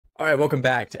All right, welcome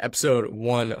back to episode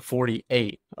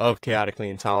 148 of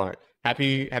Chaotically Intolerant.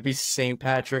 Happy St.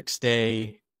 Patrick's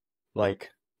Day,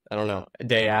 like, I don't know, a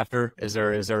day after. Is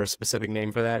there a specific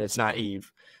name for that? It's not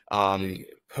Eve. Um,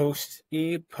 Post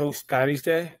Eve, post Patty's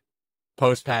Day.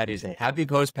 Post Patty's Day. Happy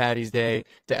Post Patty's Day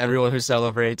to everyone who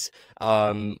celebrates. We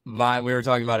were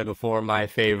talking about it before. My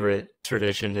favorite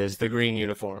tradition is the green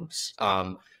uniforms.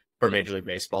 For Major League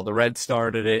Baseball. The Reds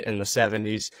started it in the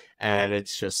 70s, and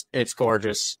it's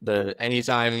gorgeous. The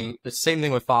same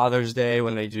thing with Father's Day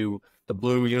when they do the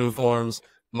blue uniforms.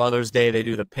 Mother's Day, they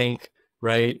do the pink,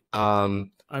 right? And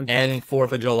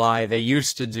 4th of July,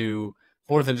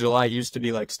 4th of July used to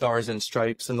be like stars and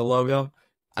stripes in the logo.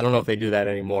 I don't know if they do that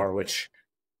anymore, which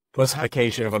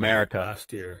pussification of America.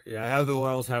 Last year. Yeah, I have the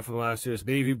Royals hat from last year. It's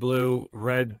navy blue,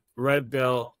 red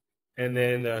bill, and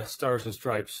then the Stars and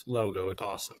Stripes logo. It's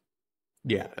awesome.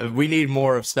 Yeah, we need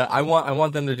more of stuff. I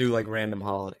want them to do like random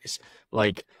holidays,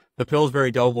 like the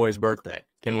Pillsbury Doughboy's birthday.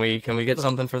 Can we get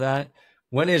something for that?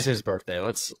 When is his birthday?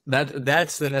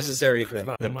 That's the necessary thing.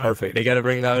 Perfect. They got to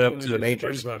bring that up to the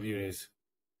majors.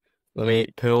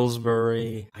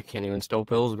 Pillsbury. I can't even spell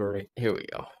Pillsbury. Here we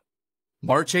go.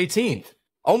 March 18th.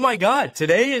 Oh my God!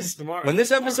 Today is when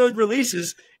this episode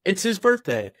releases. It's his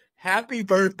birthday. Happy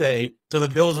birthday to the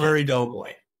Pillsbury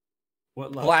Doughboy.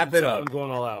 Clap it up. I'm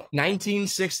going all out.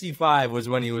 1965 was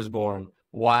when he was born.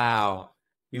 Wow.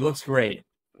 He looks great.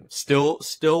 Still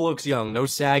looks young. No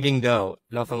sagging dough.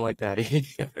 Nothing like that.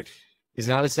 He's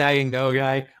not a sagging dough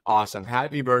guy. Awesome.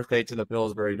 Happy birthday to the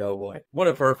Pillsbury Doughboy. What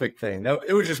a perfect thing.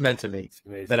 It was just meant to me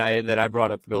that I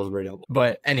brought up the Pillsbury Doughboy.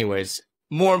 But anyways,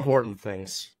 more important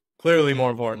things. Clearly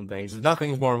more important things.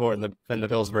 Nothing's more important than the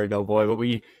Pillsbury Doughboy,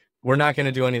 but we're not going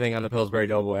to do anything on the Pillsbury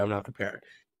Doughboy. I'm not prepared.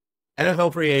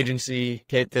 NFL free agency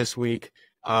hit this week.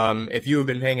 If you have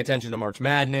been paying attention to March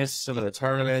Madness, some of the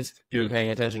tournaments, if you've been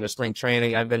paying attention to spring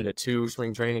training, I've been to 2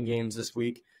 spring training games this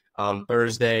week.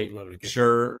 Thursday,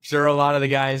 sure, a lot of the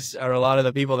guys, or a lot of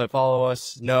the people that follow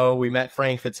us know we met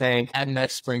Frank the Tank at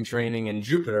Mets spring training in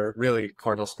Jupiter, really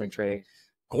Cardinal spring training.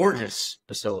 Gorgeous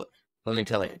facility, let me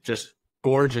tell you, just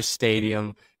gorgeous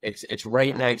stadium. It's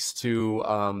right next to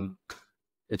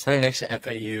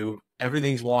FAU.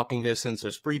 Everything's walking distance.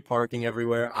 There's free parking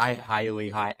everywhere.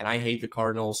 And I hate the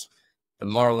Cardinals. The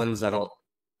Marlins, I don't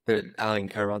even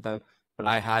care about them. But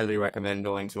I highly recommend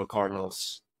going to a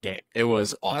Cardinals game. It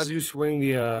was awesome. How did you swing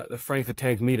the Frank the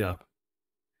Tank meetup?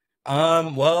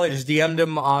 Well, I just DM'd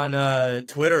him on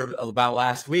Twitter about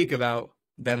last week about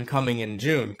them coming in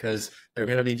June because they're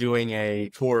going to be doing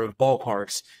a tour of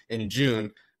ballparks in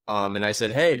June. And I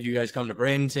said, hey, if you guys come to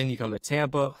Bradenton, you come to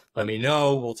Tampa, let me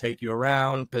know. We'll take you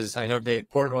around because I know Dave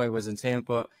Portnoy was in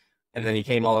Tampa. And then he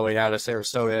came all the way down to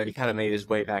Sarasota. He kind of made his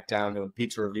way back down to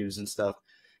pizza reviews and stuff.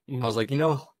 I was like,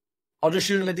 I'll just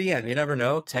shoot him a DM. You never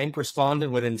know. Tank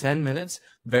responded within 10 minutes,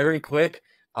 very quick.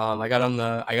 I got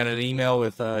an email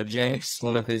with Jenks,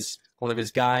 one of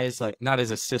his guys, like not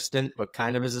his assistant, but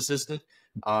kind of his assistant.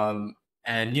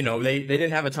 And, they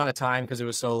didn't have a ton of time because it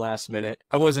was so last minute.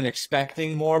 I wasn't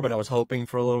expecting more, but I was hoping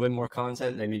for a little bit more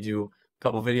content. Maybe do a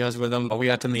couple videos with him. But we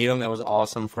got to meet him. That was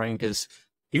awesome. Frank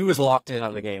he was locked in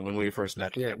on the game when we first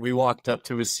met him. Yeah. We walked up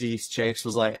to his seats. Chase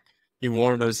was like, he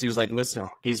warned us. He was like, listen,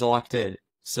 he's locked in.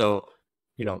 So,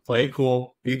 play it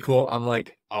cool, be cool. I'm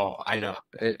like, oh, I know.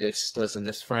 Listen,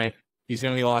 this Frank, he's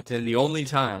going to be locked in. The only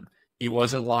time he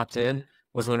wasn't locked in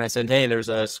was when I said, hey, there's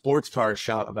a sports car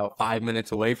shop about 5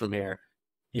 minutes away from here.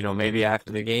 Maybe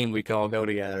after the game, we can all go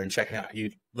together and check it out.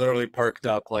 He literally perked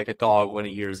up like a dog when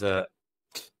he hears a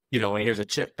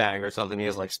chip bag or something. He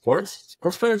was like, sports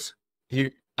fairs?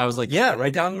 I was like, yeah,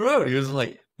 right down the road. He was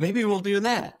like, maybe we'll do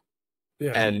that.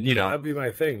 Yeah. And, that'd be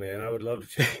my thing, man. I would love to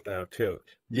check it out too.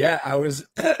 Yeah, I was,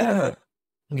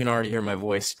 you can already hear my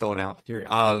voice going out here.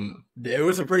 It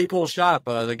was a pretty cool shop.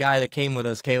 The guy that came with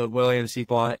us, Caleb Williams, he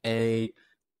bought a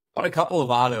couple of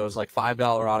autos, like $5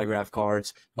 autograph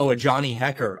cards. Oh, a Johnny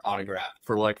Hecker autograph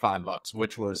for like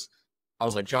 $5, I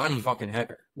was like, Johnny fucking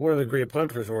Hecker. One of the great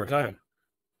punters of our time.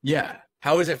 Yeah.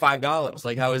 How is it $5?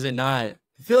 Like, how is it not?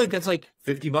 I feel like that's like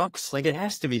 $50. Like, it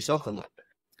has to be something like that.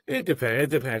 It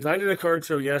depends. I did a card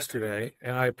show yesterday,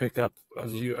 and I picked up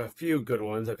a few good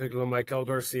ones. I picked up a Michael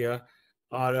Garcia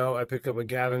auto. I picked up a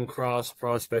Gavin Cross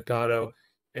prospect auto,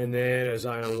 and then a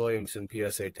Zion Williamson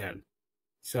PSA 10.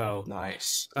 So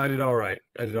nice. I did all right.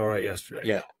 Yesterday.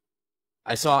 Yeah.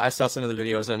 I saw some of the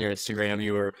videos on your Instagram.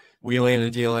 You were wheeling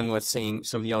and dealing with seeing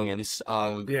some youngins.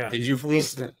 Yeah. Did you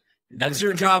fleece them? That's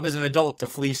your job as an adult, to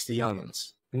fleece the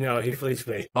youngins. No, he fleeced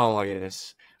me. Oh my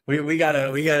goodness. We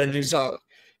gotta do something.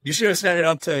 You should have sent it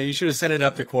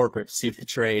up to corporate to see if the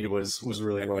trade was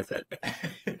really worth it.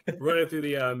 Run it through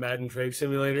the Madden Trade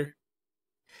Simulator.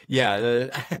 Yeah,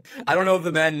 I don't know if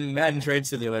the Madden Trade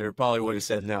Simulator probably would have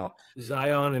said no.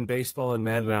 Zion and baseball and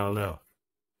Madden, I don't know.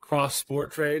 Cross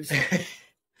sport trades.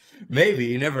 Maybe,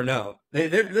 you never know.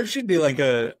 There should be like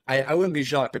I wouldn't be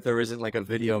shocked if there isn't like a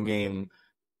video game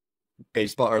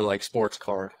baseball or like sports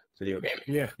card video game.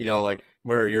 Yeah. You know, like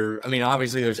where I mean,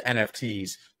 obviously there's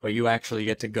NFTs, but you actually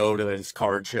get to go to those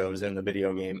card shows in the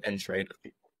video game and trade with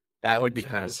people. That would be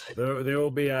kind of sick. There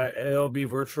will be it'll be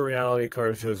virtual reality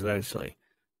card shows eventually.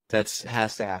 That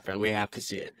has to happen. We have to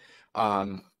see it.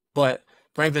 But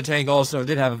Frank the Tank also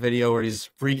did have a video where he's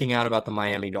freaking out about the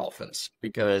Miami Dolphins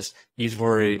because he's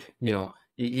worried. You know,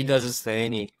 he does his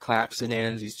thing. He claps his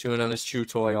hands. He's chewing on his chew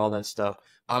toy, all that stuff.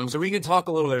 So we can talk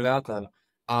a little bit about them.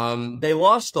 They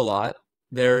lost a lot.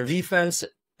 Their defense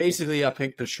basically got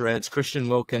picked to shreds. Christian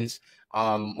Wilkins,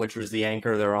 which was the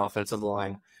anchor of their offensive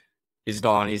line, is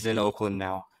gone. He's in Oakland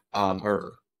now,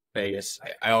 or Vegas.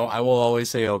 I will always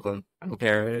say Oakland. I don't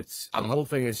care. The whole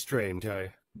thing is strange.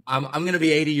 I'm gonna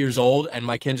be 80 years old, and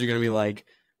my kids are gonna be like,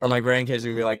 or my grandkids are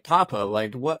gonna be like, Papa,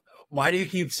 like, what? Why do you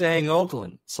keep saying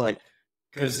Oakland? It's like,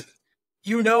 because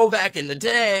back in the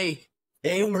day,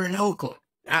 they were in Oakland.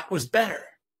 That was better.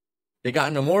 They got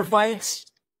into more fights.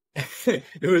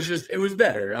 It was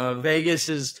better. Vegas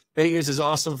is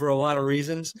awesome for a lot of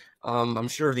reasons. I'm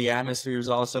sure the atmosphere is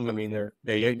awesome. I mean,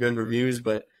 they get good reviews,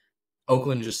 but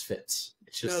Oakland just fits.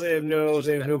 It's just they have no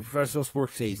professional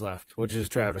sports teams left, which is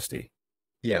travesty.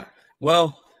 Yeah.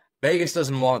 Well, Vegas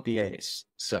doesn't want the A's,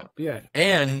 so yeah.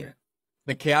 And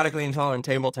the Chaotically Intolerant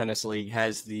Table Tennis League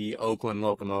has the Oakland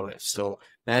Locomotives, so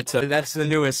that's the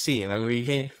newest team. I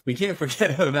mean, we can't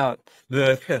forget about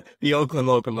the Oakland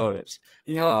Locomotives.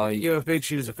 You have big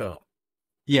shoes to fill.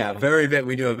 Yeah, very big.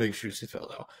 We do have big shoes to fill,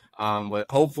 though.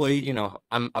 But hopefully,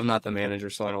 I'm not the manager,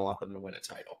 so I don't want them to win a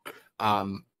title.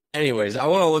 Anyways, I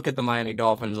want to look at the Miami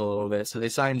Dolphins a little bit. So they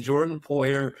signed Jordan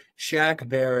Poyer, Shaq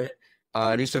Barrett,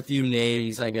 just a few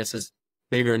names, I guess, as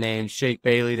bigger names. Shake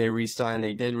Bailey, they re-signed.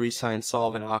 They did re-sign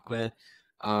Salvin Ahmed,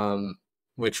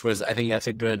 which was, I think that's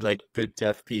a good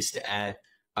depth piece to add.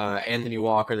 Anthony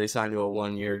Walker, they signed to a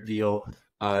 1-year deal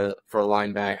for a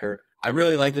linebacker. I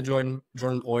really like the Jordan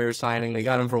Poyer signing. They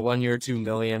got him for 1 year, $2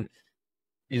 million.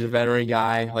 He's a veteran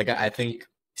guy. Like, I think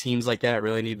teams like that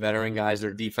really need veteran guys.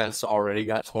 Their defense already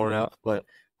got torn up, but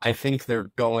I think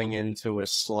they're going into a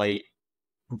slight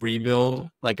rebuild,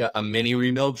 like a mini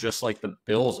rebuild, just like the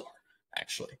Bills are,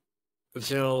 actually. The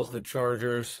Bills, the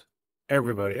Chargers,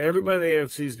 everybody in the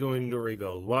AFC is going to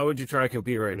rebuild. Why would you try to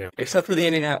compete right now? Except for the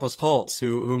Indianapolis Colts,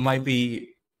 who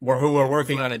are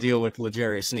working on a deal with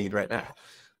L'Jarius Sneed right now.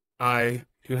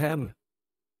 You have him.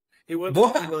 He wants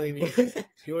 $20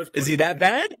 million. Is he that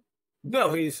bad?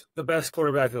 No, he's the best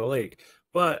quarterback in the league,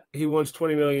 but he wants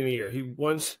 $20 million a year. He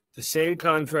wants the same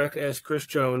contract as Chris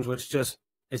Jones, which just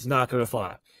it's not going to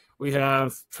fly. We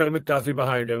have Trent McDuffie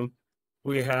behind him.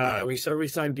 We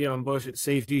signed Deion Bush at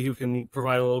safety, who can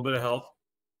provide a little bit of help.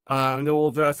 And then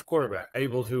we'll draft the quarterback,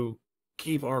 able to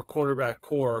keep our quarterback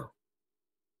core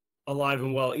alive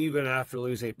and well, even after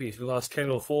losing a piece. We lost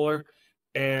Kendall Fuller,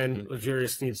 and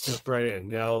L'Jarius Sneed stepped right in.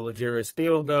 Now L'Jarius Sneed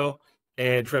will go,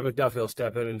 and Trent McDuffie will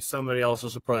step in, and somebody else will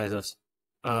surprise us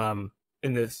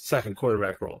in the second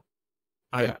quarterback role.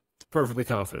 I'm perfectly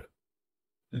confident.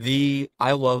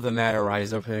 I love the Matt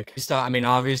Araiza pick. I mean,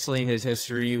 obviously his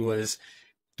history was,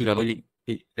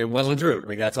 it wasn't true. I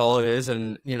mean, that's all it is.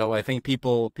 And, I think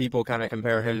people kind of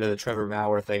compare him to the Trevor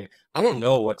Bauer thing. I don't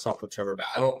know what's up with Trevor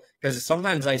Bauer. Because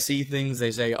sometimes I see things,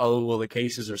 they say, oh, well, the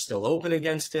cases are still open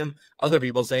against him. Other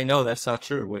people say, no, that's not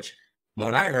true, which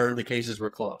when I heard the cases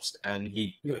were closed and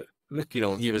he was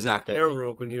not there. They were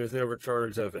open. He was never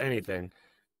charged of anything.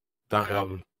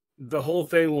 The whole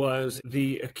thing was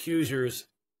the accusers'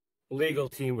 legal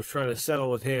team was trying to settle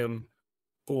with him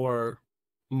for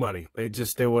money.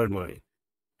 They wanted money.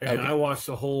 And I watched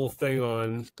the whole thing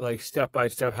on step by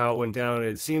step how it went down. And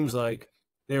it seems like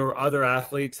there were other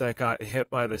athletes that got hit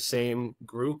by the same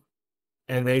group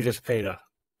and they just paid up.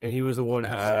 And he was the one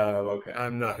who said, okay,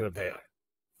 I'm not going to pay up.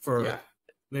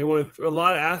 They wanted a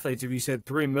lot of athletes. If you said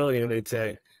 $3 million, they'd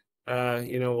say,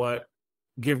 you know what?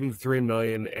 Give him $3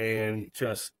 million and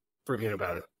just forget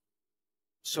about it.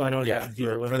 So I don't have to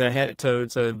deal with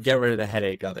to get rid of the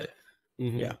headache of it.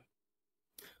 Mm-hmm. Yeah.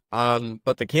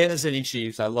 But the Kansas City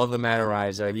Chiefs, I love the Matt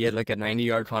Araiza. He had a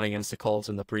 90-yard punt against the Colts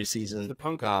in the preseason. The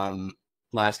punk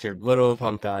last year, little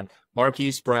punk god.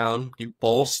 Marquise Brown, he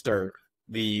bolstered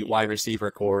the wide receiver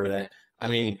core.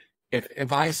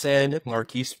 If I said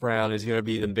Marquise Brown is going to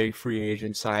be the big free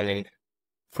agent signing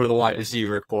for the wide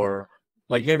receiver core,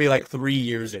 Like maybe like 3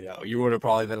 years ago, you would have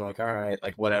probably been like, all right,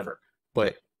 like whatever.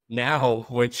 But now,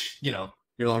 which, you're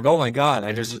like, oh my God,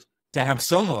 to have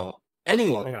someone,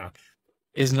 anyone Yeah.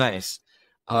 is nice.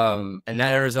 And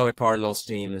that Arizona Cardinals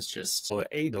team is just So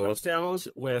 8 touchdowns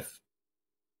with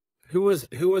who was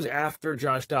after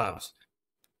Josh Dobbs?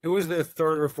 Who was the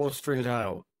third or fourth string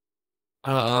title?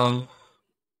 um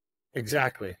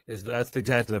Exactly. That's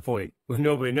exactly the point.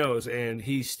 Nobody knows, and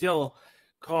he still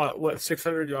caught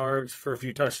 600 yards for a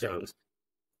few touchdowns.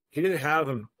 He didn't have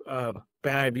a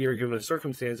bad year given the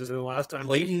circumstances. And the last time,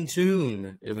 Clayton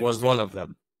Tune it was one of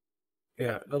them.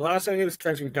 yeah, the last time he was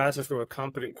catching passes from a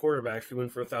competent quarterback, he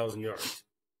went for 1,000 yards.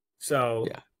 So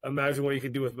Yeah. imagine what you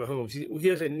could do with Mahomes. He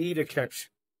doesn't need to catch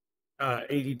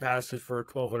 80 passes for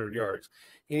 1,200 yards.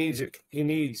 He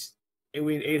needs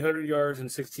between 800 yards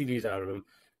and 6 TDs out of him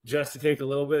just to take a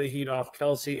little bit of heat off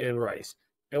Kelsey and Rice.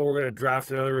 And we're going to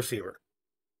draft another receiver.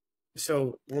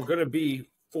 So we're going to be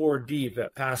 4 deep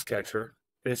at pass catcher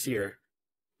this year.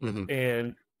 Mm-hmm.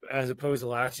 And as opposed to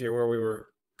last year where we were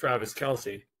Travis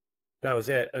Kelsey, that was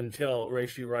it until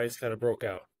Rashee Rice kind of broke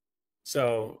out.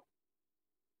 So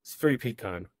it's free peak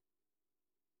time.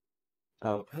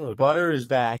 Oh, hello. Butter is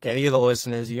back. Any of the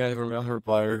listeners, you guys remember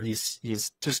Butter? He's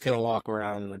just gonna walk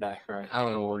around in the background. I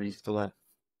don't know where he's still at.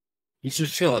 He's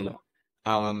just chilling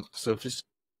though. So just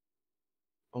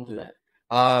don't do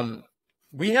that.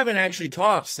 We haven't actually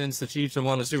talked since the Chiefs have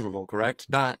won the Super Bowl, correct?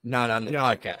 Not on the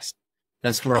podcast.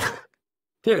 That's wrong.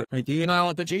 Dude, do you know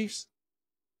what the Chiefs?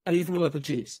 How do you feel about the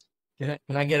Chiefs? Can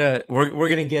I get a? We're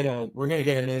gonna get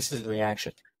an instant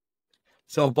reaction.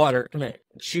 So Butter, come here.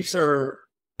 Chiefs are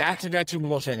back-to-back Super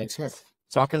Bowl champions.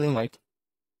 Talking to the mic.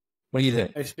 What do you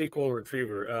think? I speak Golden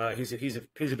Retriever. He's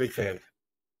a big fan.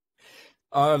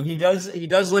 He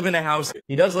does live in a house.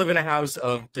 He does live in a house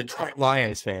of Detroit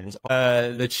Lions fans.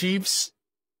 The Chiefs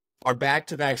are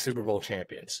back-to-back Super Bowl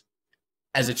champions.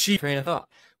 As a Chief train of thought,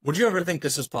 would you ever think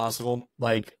this was possible?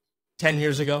 Like 10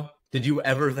 years ago, did you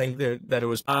ever think that it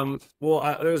was? Well,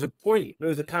 there was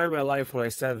a time in my life when I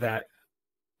said that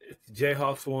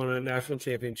Jayhawks won a national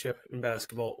championship in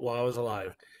basketball while I was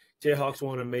alive. Jayhawks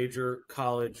won a major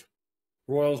college.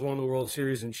 Royals won the World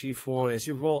Series and Chiefs won a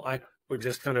Super Bowl. I would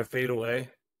just kind of fade away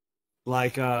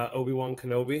like Obi-Wan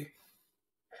Kenobi.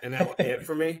 And that was it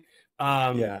for me.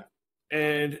 Yeah.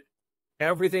 And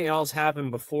everything else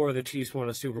happened before the Chiefs won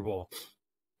a Super Bowl.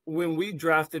 When we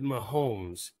drafted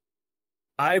Mahomes,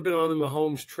 I've been on the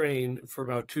Mahomes train for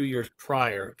about 2 years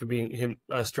prior to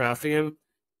us drafting him.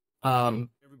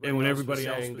 And when everybody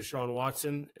else was Deshaun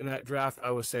Watson in that draft,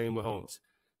 I was saying Mahomes.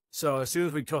 So as soon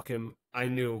as we took him, I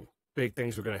knew big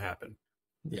things were going to happen.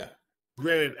 Yeah.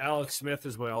 Granted, Alex Smith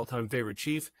is my all-time favorite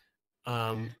Chief.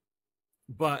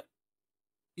 But,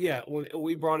 yeah, when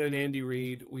we brought in Andy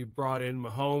Reid, we brought in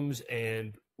Mahomes,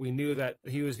 and we knew that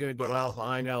he was going to go out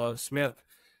behind Alex Smith.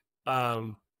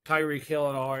 Tyreek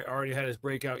Hill had already had his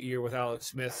breakout year with Alex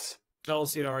Smith.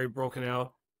 Kelsey had already broken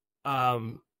out.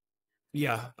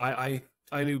 Yeah,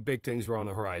 I knew big things were on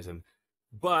the horizon.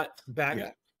 But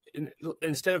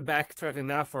instead of backtracking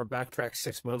that far, backtrack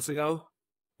 6 months ago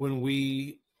when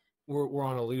we were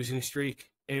on a losing streak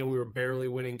and we were barely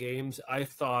winning games, I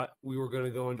thought we were going to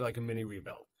go into like a mini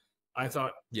rebuild. I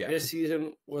thought this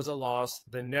season was a loss.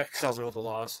 The next season was a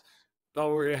loss. Thought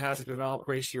we were going to have to develop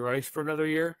Rashee Rice for another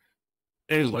year.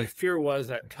 And my fear was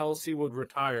that Kelsey would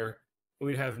retire and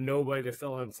we'd have nobody to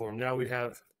fill in for him. Now we'd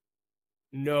have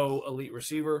no elite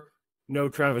receiver, no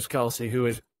Travis Kelsey, who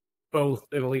is both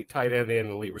an elite tight end and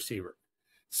an elite receiver.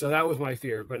 So that was my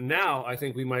fear. But now I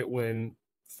think we might win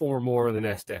 4 more in the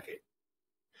next decade.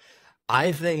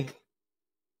 I think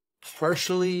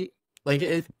partially,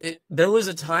 like there was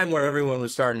a time where everyone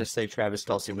was starting to say Travis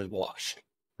Kelsey was washed,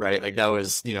 right? Like that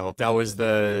was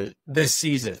this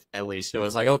season at least. It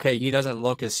was like, okay, he doesn't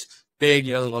look as big,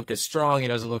 he doesn't look as strong, he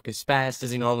doesn't look as fast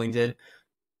as he normally did.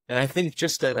 And I think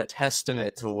just a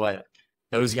testament to what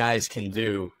those guys can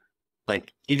do,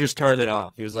 like he just turned it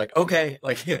off. He was like, okay,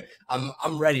 like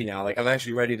I'm ready now. Like I'm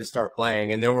actually ready to start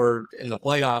playing. And there were in the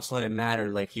playoffs when it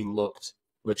mattered, like he looked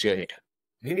legit.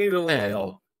 He needed a little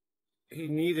help. He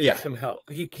needed some help.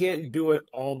 He can't do it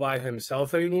all by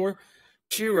himself anymore.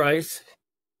 Rashee Rice,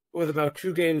 with about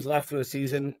 2 games left in the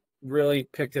season, really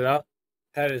picked it up,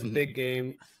 had his big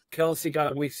game. Kelsey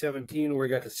got week 17 where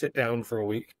he got to sit down for a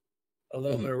week, a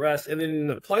little bit of rest. And then in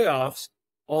the playoffs,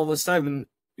 all of a sudden,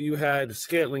 you had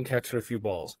Scantling catching a few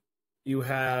balls. You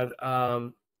had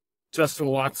Justin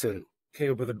Watson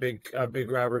came up with a big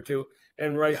grab or two,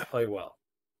 and Rice played well.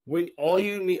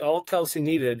 All Kelsey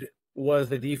needed was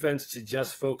the defense to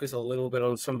just focus a little bit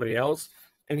on somebody else,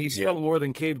 and he's still more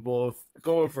than capable of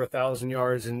going for 1,000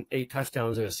 yards and 8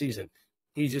 touchdowns in a season.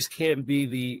 He just can't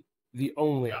be the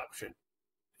only option.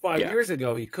 5 years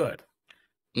ago, he could.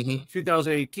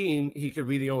 2018, he could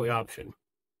be the only option.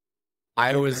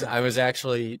 I was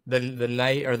actually the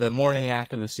night or the morning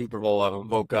after the Super Bowl, I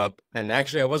woke up and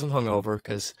actually I wasn't hungover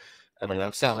because I mean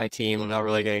I'm sat on my team. I'm not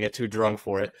really gonna get too drunk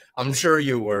for it. I'm sure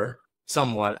you were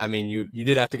somewhat. I mean you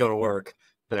did have to go to work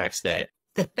the next day,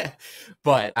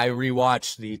 but I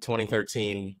rewatched the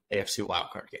 2013 AFC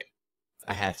wildcard game.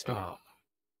 I had to. Oh,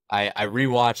 I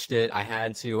rewatched it. I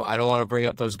had to. I don't want to bring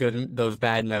up those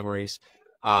bad memories.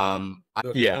 the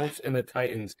Yeah. Colts and the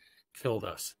Titans killed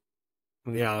us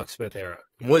in the Alex Smith era.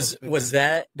 Was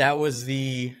that was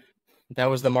the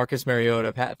Marcus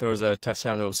Mariota Pat throws a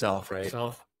touchdown to himself, right?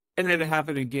 Himself. And then it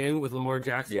happened again with Lamar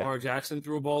Jackson. Yeah. Lamar Jackson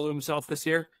threw a ball to himself this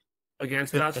year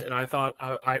against us, and I thought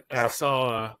I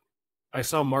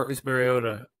saw Marcus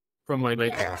Mariota from my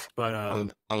nightmares, but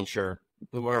I'm sure.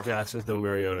 Lamar Jackson's no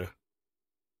Mariota.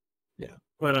 Yeah.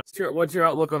 But what's your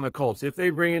outlook on the Colts? If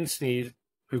they bring in Snead,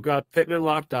 we've got Pittman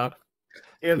locked up,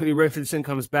 Anthony Richardson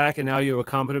comes back, and now you have a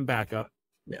competent backup.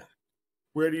 Yeah.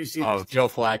 Where do you see Oh, Joe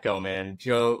Flacco, man.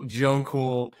 Joe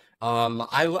Cool.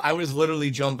 I was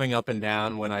literally jumping up and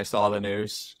down when I saw the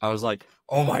news. I was like,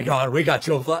 oh my God, we got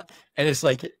Joe Flacco. And it's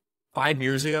like 5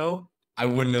 years ago, I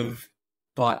wouldn't have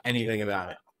thought anything about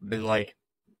it. Been like,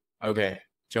 okay,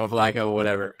 Joe Flacco,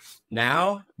 whatever.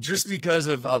 Now, just because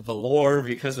of the lore,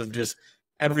 because of just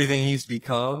everything he's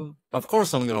become, of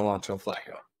course I'm going to want Joe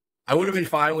Flacco. I would have been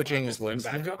fine with Jameis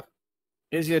Winston. backup?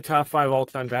 Is he a top 5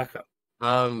 all-time backup?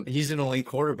 He's an elite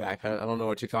quarterback. I don't know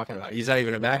what you're talking about. He's not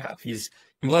even a backup. He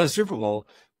won a Super Bowl.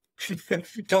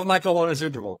 Don't Michael won a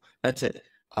Super Bowl. That's it.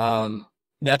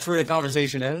 That's where the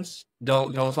conversation ends.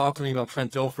 Don't talk to me about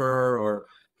Trent Dilfer or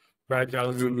Brad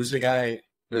Johnson. who's the guy.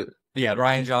 Yeah,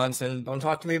 Ryan Johnson. Don't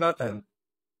talk to me about them.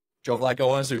 Joe Flacco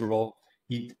won a Super Bowl.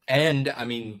 I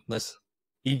mean, listen,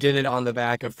 he did it on the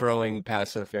back of throwing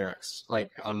pass interference,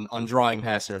 like on drawing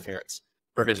pass interference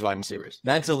for his wide receivers.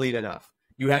 That's elite enough.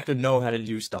 You have to know how to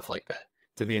do stuff like that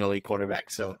to be an elite quarterback.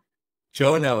 So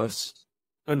Joe knows.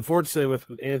 Unfortunately, with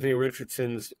Anthony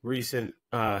Richardson's recent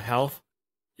health,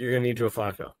 you're going to need Joe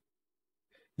Flacco.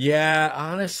 Yeah,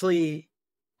 honestly,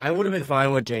 I would have been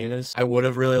fine with Jameis. I would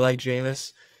have really liked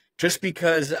Jameis. Just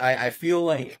because I feel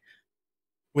like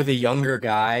with a younger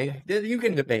guy, you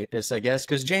can debate this, I guess,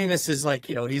 because Jameis is like,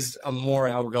 he's a more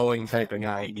outgoing type of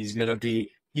guy.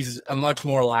 He's a much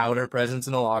more louder presence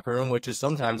in the locker room, which is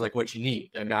sometimes like what you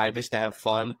need. A guy just to have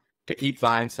fun, to keep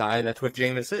vibes high. That's what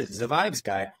Jameis is. He's a vibes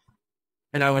guy.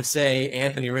 And I would say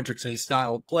Anthony Richardson's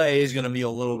style of play is going to be a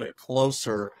little bit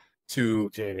closer to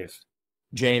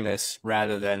Jameis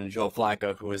rather than Joe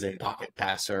Flacco, who is a pocket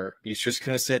passer. He's just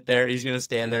going to sit there. He's going to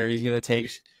stand there. He's going to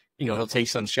take, he'll take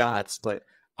some shots. But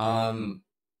I'm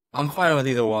fine with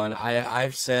either one.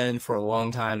 I've said for a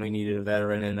long time we needed a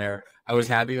veteran in there. I was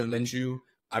happy with Minshew.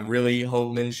 I really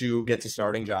hope Minshew gets a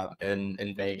starting job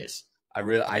in Vegas.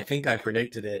 I think I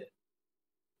predicted it.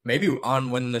 Maybe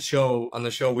on the show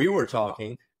we were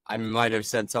talking, I might have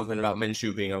said something about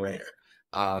Minshew being a Raider.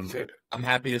 I'm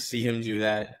happy to see him do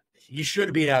that. He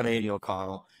should beat out Andy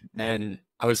O'Connell. And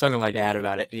I was talking to my dad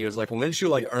about it, and he was like, well,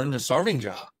 Minshew earned a starting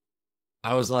job.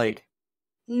 I was like,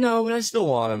 no, but I still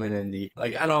want him in Indy.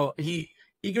 I know he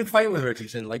can fight with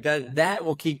Richardson. That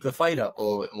will keep the fight up a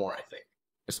little bit more, I think.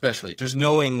 Especially just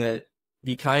knowing that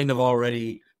he kind of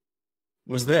already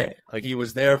was there. He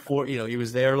was there he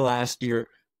was there last year,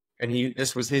 and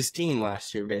this was his team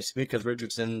last year, basically, because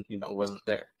Richardson, wasn't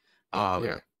there.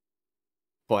 Yeah.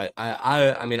 But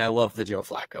I mean, I love the Joe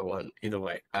Flacco one either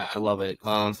way. I love it.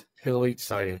 Elite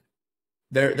signing.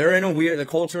 They're in the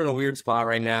Colts are in a weird spot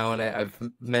right now, and I've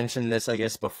mentioned this, I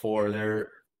guess, before.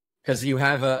 Because you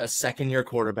have a second-year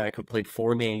quarterback who played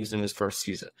 4 games in his first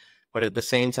season. But at the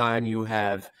same time, you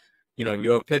have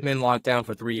Pittman locked down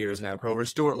for 3 years now. Grover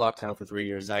Stewart locked down for 3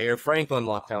 years. Zaire Franklin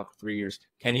locked down for 3 years.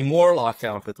 Kenny Moore locked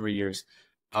down for 3 years.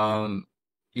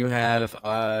 You have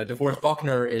DeForest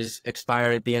Buckner is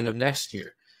expired at the end of next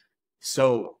year.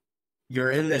 So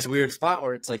you're in this weird spot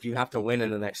where it's like you have to win in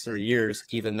the next 3 years,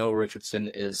 even though Richardson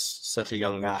is such a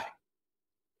young guy.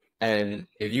 And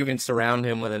if you can surround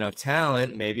him with enough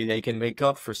talent, maybe they can make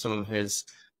up for some of his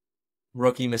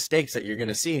rookie mistakes that you're going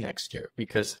to see next year.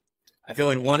 Because I feel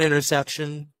like 1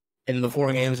 interception in the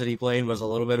 4 games that he played was a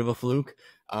little bit of a fluke.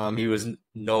 He was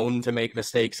known to make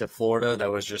mistakes at Florida.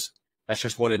 That's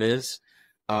just what it is.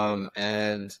 I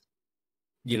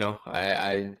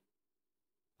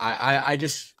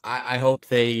hope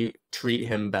they treat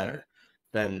him better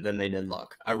than they did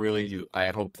Luck. I really do. I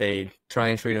hope they try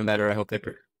and treat him better. I hope they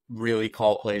really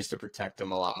call plays to protect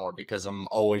him a lot more, because I'm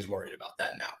always worried about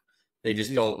that now. They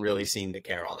just don't really seem to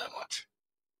care all that much.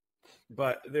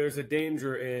 But there's a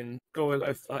danger in going,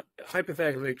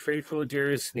 hypothetically, trade for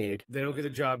Ladarius Sneed. They don't get the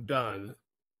job done.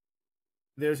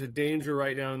 There's a danger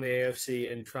right now in the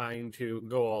AFC in trying to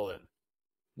go all in.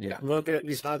 Yeah. Look at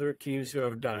these other teams who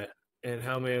have done it and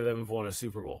how many of them have won a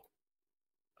Super Bowl.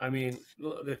 I mean,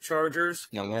 the Chargers.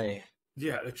 No way.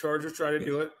 Yeah, the Chargers tried to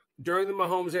do it during the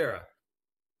Mahomes era.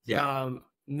 Yeah.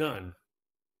 None.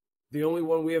 The only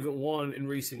one we haven't won in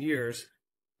recent years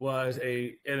was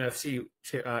a NFC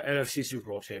Super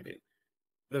Bowl champion.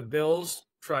 The Bills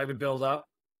tried to build up.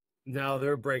 Now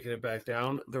they're breaking it back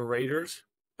down. The Raiders,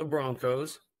 the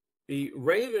Broncos, the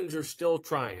Ravens are still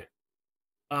trying it.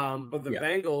 But the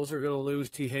Bengals are going to lose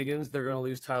T. Higgins. They're going to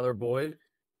lose Tyler Boyd.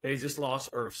 They just lost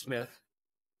Irv Smith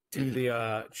to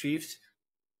the Chiefs.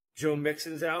 Joe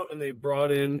Mixon's out, and they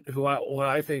brought in what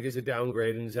I think is a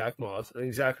downgrade in Zach Moss. I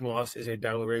think Zach Moss is a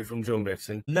downgrade from Joe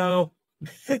Mixon. No.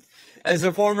 As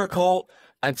a former Colt,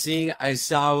 I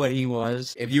saw what he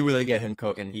was. If you really get him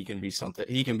cooking, he can be something.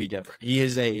 He can be different. He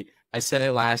is I said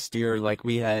it last year, like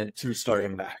we had 2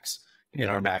 starting backs in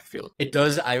our backfield. It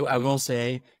does, I will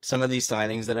say, some of these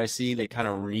signings that I see, they kind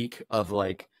of reek of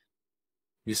like,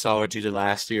 you saw what you did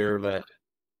last year, but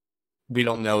we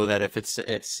don't know that if it's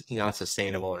not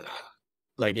sustainable or not.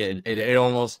 Like it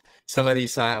almost, some of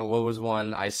these what was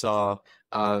one I saw,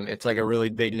 it's like a really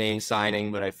big name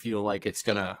signing, but I feel like it's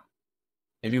gonna,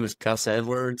 maybe it was Gus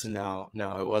Edwards. No,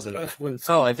 it wasn't.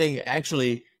 Oh, I think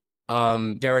actually,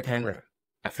 Derrick Henry.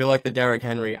 I feel like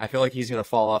I feel like he's gonna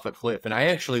fall off a cliff. And I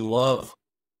actually love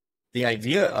the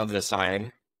idea of the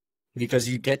signing because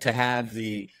you get to have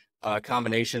the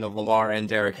combination of Lamar and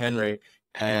Derrick Henry,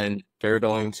 and they're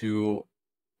going to,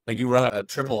 like, you run a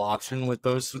triple option with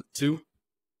those two.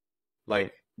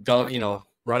 Like, don't,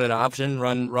 run an option,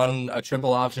 run a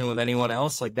triple option with anyone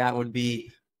else. Like, that would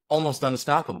be almost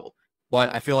unstoppable.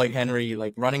 But I feel like Henry,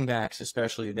 like running backs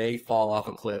especially, they fall off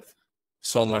a cliff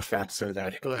so much faster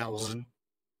than one.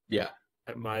 Yeah.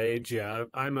 At my age, yeah,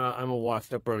 I'm a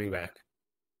washed up running back.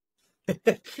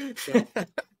 So,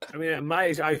 I mean, at my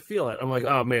age, I feel it. I'm like,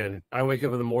 oh man, I wake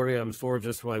up in the morning, I'm sore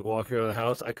just from like walking around the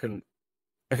house. I couldn't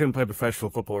play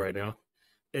professional football right now.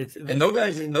 And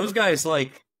those guys,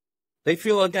 like, they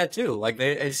feel like that too. Like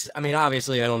I mean,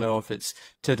 obviously, I don't know if it's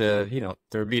to the,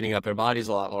 they're beating up their bodies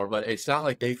a lot more, but it's not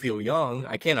like they feel young.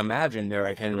 I can't imagine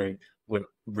Derrick Henry would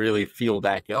really feel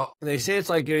that young. They say it's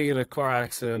like getting in a car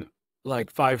accident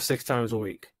like 5-6 times a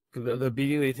week. The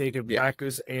beating they take in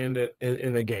practice and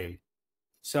in the game.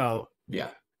 So,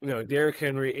 Derrick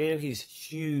Henry, and he's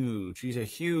huge. He's a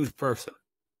huge person.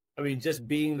 I mean, just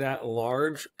being that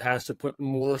large has to put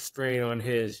more strain on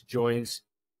his joints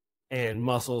and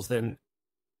muscles than,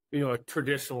 a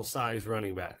traditional size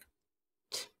running back.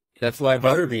 That's why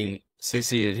Butterbean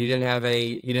succeeded. He didn't have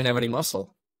any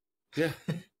muscle. Yeah.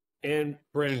 And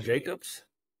Brandon Jacobs.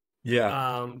 Yeah.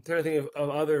 Trying to think of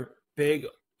other big,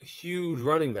 huge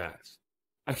running backs.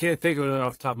 I can't think of it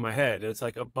off the top of my head. It's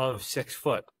like above 6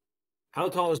 foot. How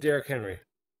tall is Derrick Henry?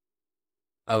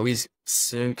 Oh, he's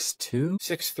 6'2"?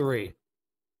 6'3".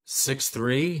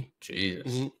 6'3"? Jeez.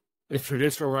 Mm-hmm. If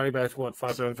traditional running backs,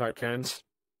 5'7", 5'10",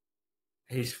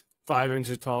 he's 5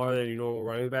 inches taller than normal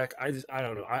running back. I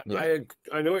don't know.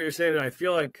 I know what you're saying, and I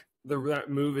feel like that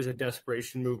move is a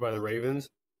desperation move by the Ravens.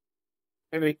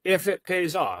 I mean, if it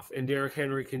pays off and Derrick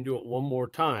Henry can do it one more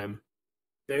time,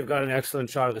 they've got an excellent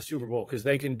shot at the Super Bowl because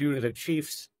they can do to the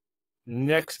Chiefs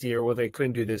next year what they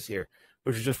couldn't do this year,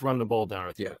 which is just run the ball down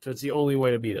with you. So it's the only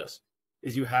way to beat us.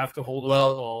 Is you have to hold the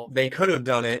ball. They could have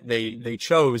done it. They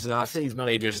chose not to.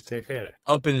 They just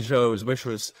up and chose, which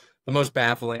was the most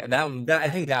baffling. And that I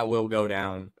think that will go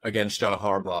down against John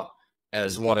Harbaugh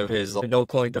as one of his. They'll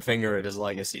point the finger at his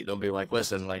legacy. They'll be like,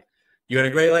 "Listen, like you had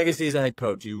a great legacy as a head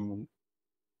coach. You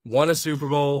won a Super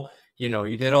Bowl.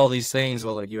 You did all these things.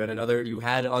 Well, like you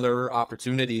had other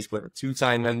opportunities with a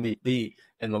 2-time MVP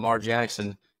and Lamar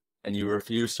Jackson, and you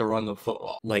refused to run the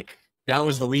football. Like." That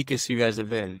was the weakest you guys have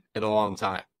been in a long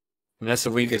time. And that's the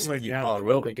weakest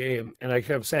will the game. And I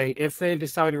kept saying, if they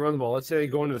decide to run the ball, let's say they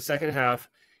go into the second half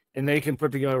and they can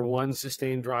put together one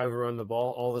sustained drive or run the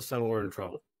ball, all of a sudden we're in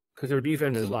trouble because their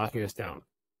defense is locking us down.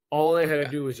 All they had to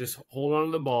do was just hold on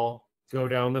to the ball, go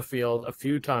down the field a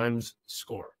few times,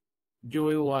 score.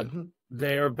 Doing what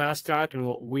they are best at and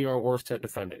what we are worst at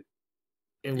defending.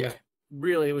 And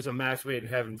it was a match made in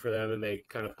heaven for them, and they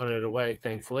kind of punted it away,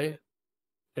 thankfully.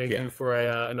 Thank you for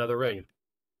another ring.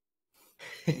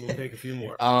 We'll take a few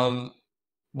more.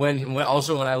 When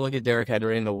I look at Derrick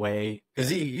Henry in the way, because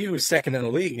he was second in the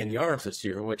league in yards this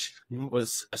year, which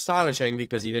was astonishing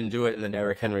because he didn't do it in the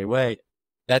Derrick Henry way.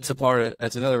 That's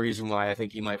another reason why I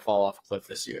think he might fall off a cliff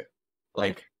this year.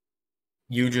 Like,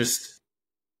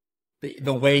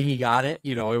 the way he got it,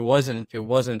 you know, it wasn't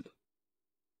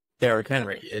Derrick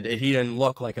Henry. He didn't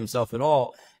look like himself at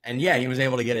all. And yeah, he was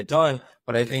able to get it done,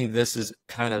 but I think this is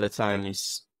kind of the time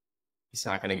he's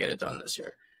not going to get it done this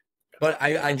year. But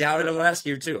I doubted him last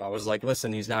year too. I was like,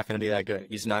 listen, he's not going to be that good.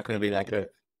 He's not going to be that good.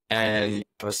 And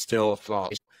I was still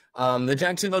flawed. The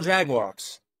Jacksonville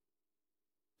Jaguars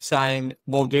signed,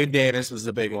 well, Gabe Davis was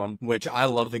the big one, which I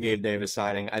love the Gabe Davis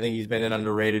signing. I think he's been an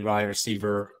underrated wide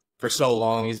receiver for so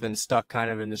long. He's been stuck kind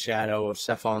of in the shadow of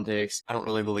Stephon Diggs. I don't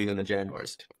really believe in the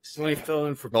Jaguars. So he fell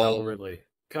in for Calvin Ridley.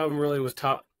 Calvin Ridley was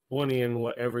top 20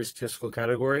 in every statistical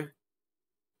category.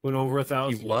 Went over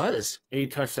 1,000. He was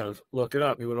 8 touchdowns. Look it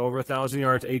up. He went over 1,000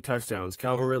 yards, 8 touchdowns.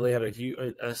 Calvin Ridley had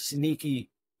a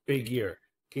sneaky big year.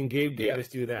 Can Gabe Davis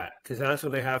do that? Because that's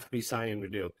what they have to be signing to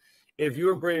do. If you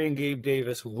were bringing Gabe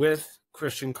Davis with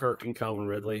Christian Kirk and Calvin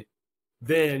Ridley,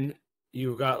 then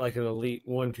you've got like an elite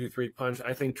 1, 2, 3 punch.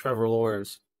 I think Trevor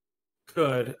Lawrence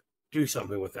could do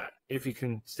something with that if he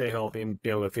can stay healthy and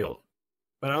be on the field.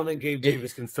 But I don't think Gabe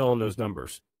Davis can fill in those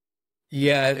numbers.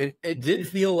 Yeah, it did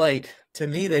feel like, to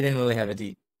me, they didn't really have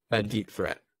a deep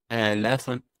threat. And that's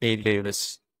what Gabe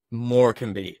Davis more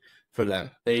can be for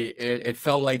them. It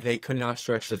felt like they could not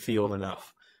stretch the field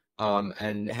enough.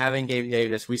 And having Gabe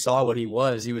Davis, we saw what he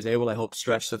was. He was able to help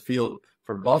stretch the field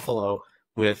for Buffalo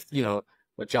with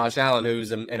Josh Allen,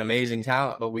 who's an amazing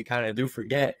talent, but we kind of do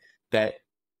forget that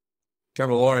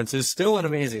Trevor Lawrence is still an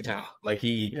amazing talent. Like,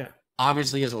 he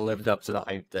obviously hasn't lived up to the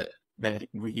hype that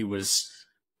he was,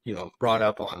 brought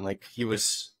up on. Like,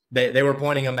 they were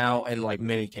pointing him out in like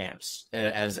mini camps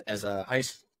as a high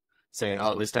school, saying,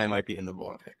 "Oh, this guy might be in the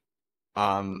ball pick."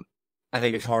 I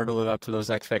think it's hard to live up to those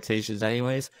expectations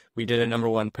anyways. We did a number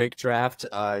 1 pick draft.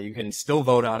 You can still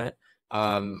vote on it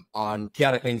on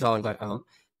chaoticallyintolerant.com.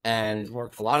 And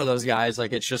a lot of those guys,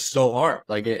 like, it's just so hard.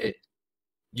 Like,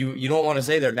 you don't want to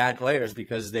say they're bad players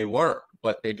because they were,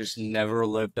 but they just never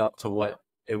lived up to what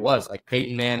it was. Like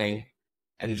Peyton Manning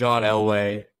and John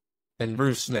Elway and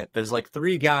Bruce Smith. There's like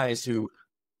 3 guys who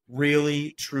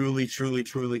really, truly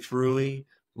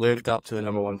lived up to the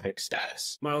number 1 pick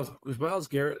status. Was Myles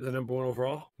Garrett the number 1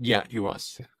 overall? Yeah, he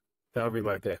was. That would be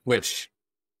my pick. Which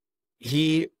has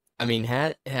he?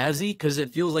 Because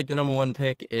it feels like the number 1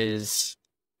 pick is,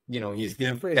 he's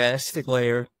the best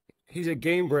player. He's a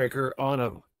game breaker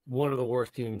on one of the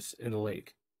worst teams in the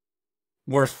league.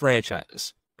 Worst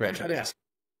franchises. Yeah.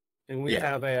 And we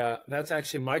have that's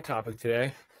actually my topic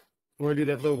today. We're going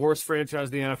to do the worst franchise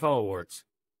of the NFL awards.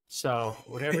 So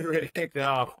whenever you're ready to kick that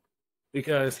off,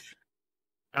 because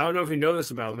I don't know if you know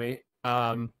this about me.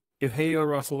 If hating on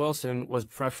Russell Wilson was a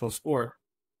professional sport,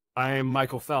 I am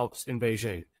Michael Phelps in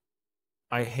Beijing.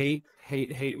 I hate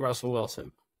Russell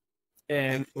Wilson.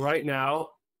 And right now,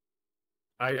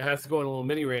 I have to go on a little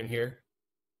mini rant here.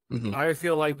 Mm-hmm. I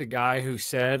feel like the guy who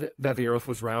said that the earth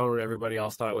was round when everybody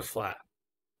else thought it was flat.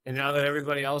 And now that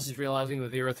everybody else is realizing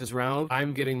that the earth is round,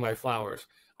 I'm getting my flowers.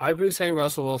 I've been saying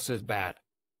Russell Wilson is bad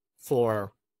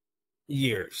for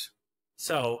years.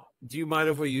 So, do you mind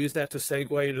if we use that to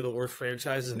segue into the worst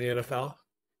franchises in the NFL?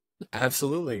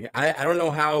 Absolutely. I don't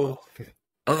know how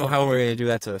we're going to do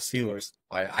that to the Steelers.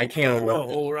 I can't.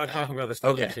 Oh, we're not talking about the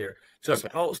Steelers here. So,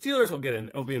 Steelers will get in.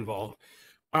 Will be involved.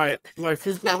 All right. I'm going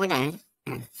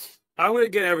to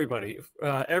get everybody.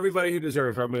 Everybody who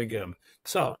deserves it, I'm going to get them.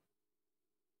 So,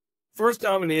 first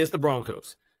nominee is the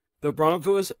Broncos. The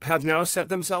Broncos have now set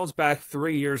themselves back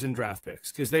 3 years in draft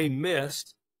picks because they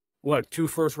missed, 2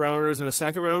 first-rounders and a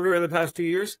second-rounder in the past 2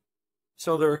 years?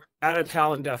 So they're at a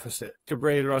talent deficit to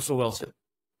bring Russell Wilson.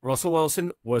 Russell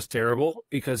Wilson was terrible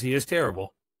because he is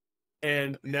terrible.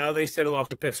 And now they send him off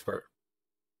to Pittsburgh.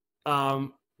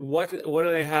 What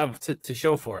do they have to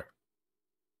show for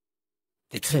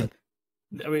it?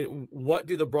 I mean, what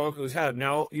do the Broncos have?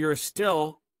 Now, you're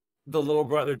still the little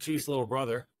brother, Chiefs' little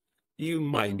brother. You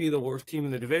might be the worst team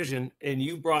in the division, and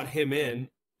you brought him in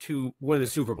to win the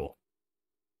Super Bowl.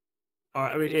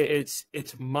 I mean, it's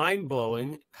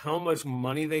mind-blowing how much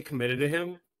money they committed to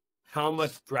him, how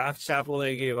much draft capital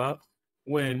they gave up,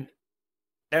 when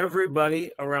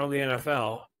everybody around the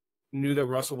NFL knew that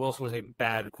Russell Wilson was a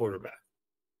bad quarterback.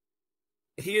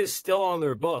 He is still on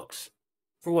their books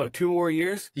for 2 more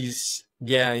years? He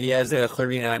has a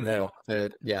 39 now.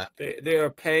 They are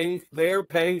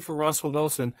paying for Russell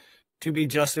Wilson to be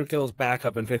Justin Fields'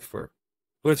 backup in Pittsburgh,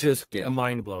 which is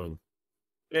mind-blowing.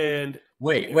 And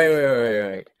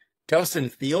wait. Justin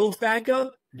Fields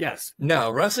backup? Yes. No,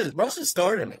 Russ is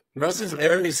starting.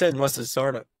 Everybody said Russ is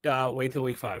starting. Wait till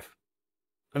week 5.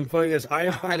 I'm putting this. I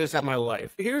had this at my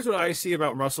life. Here's what I see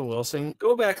about Russell Wilson.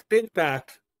 Go back, think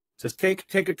back. Just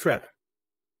take a trip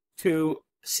to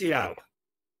Seattle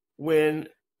when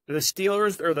The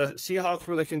Steelers or the Seahawks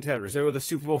were the contenders. They were the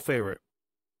Super Bowl favorite.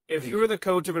 If you were the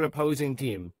coach of an opposing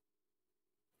team,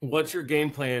 what's your game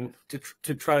plan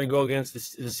to try to go against the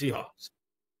Seahawks?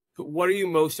 What are you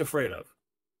most afraid of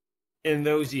in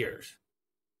those years?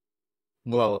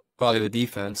 Well, probably the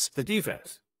defense. The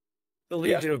defense. The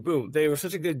Legion of Boom. They were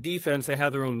such a good defense, they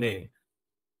had their own name.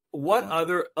 What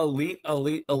other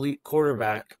elite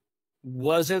quarterback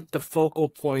wasn't the focal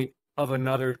point of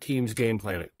another team's game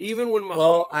planning? Even when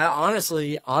Well, I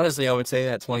honestly, I would say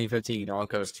that 2015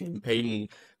 Broncos team,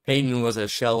 Peyton was a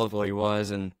shell of what he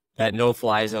was, and that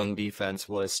no-fly zone defense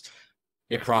was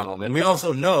a problem. And we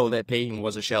also know that Peyton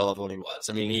was a shell of what he was.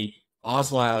 I mean,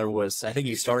 Osweiler was, I think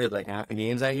he started like half the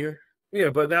games that year. Yeah,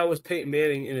 but that was Peyton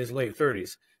Manning in his late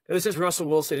 30s. This is Russell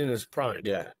Wilson in his prime.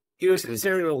 Yeah. He was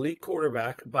considered an elite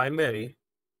quarterback by many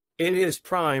in his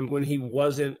prime when he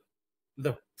wasn't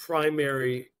the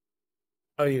primary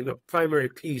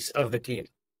piece of the team.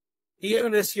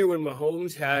 Even this year when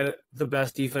Mahomes had the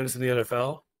best defense in the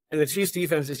NFL, and the Chiefs'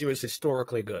 defense this year is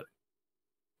historically good.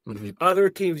 Mm-hmm. Other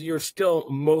teams, you're still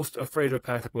most afraid of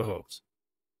Patrick Mahomes.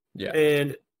 Yeah.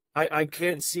 And I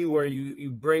can't see where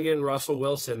you bring in Russell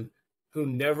Wilson, who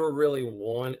never really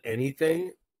won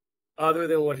anything other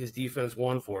than what his defense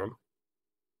won for him.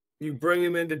 You bring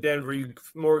him into Denver, you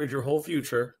mortgage your whole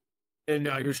future, and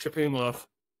now you're shipping him off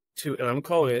to, and I'm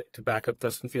calling it, to back up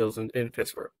Dustin Fields in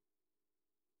Pittsburgh.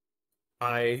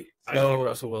 I know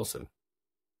Russell Wilson.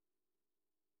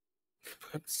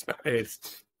 I'm sorry.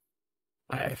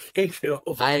 I hate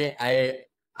it.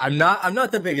 I'm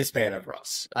not the biggest fan of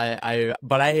Russ.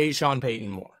 But I hate Sean Payton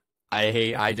more.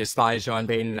 I despise Sean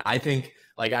Payton. I think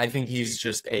he's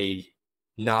just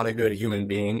not a good human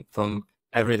being from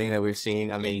everything that we've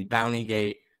seen. I mean,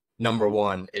 Bountygate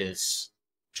 #1 is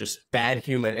just bad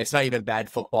human. It's not even bad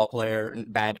football player,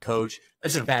 bad coach.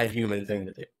 It's a bad human thing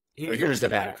to do. You're just a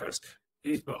bad person.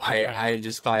 I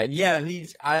just find, yeah,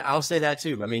 I'll say that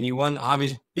too. I mean, he won,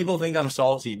 obviously, people think I'm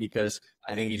salty because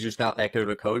I think he's just not that good of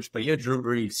a coach, but he had Drew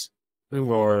Brees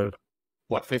for,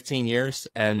 15 years,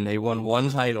 and they won one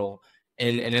title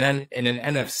in an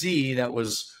NFC that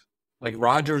was, like,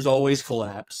 Rodgers always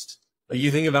collapsed. Like, you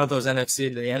think about the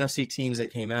NFC teams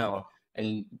that came out,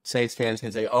 and Saints fans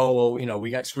can say, oh, well,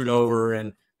 we got screwed over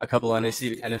in a couple of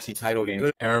NFC title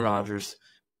games, Aaron Rodgers.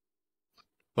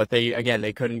 But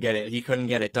they couldn't get it. He couldn't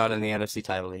get it done in the NFC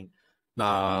title game.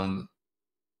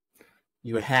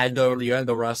 You had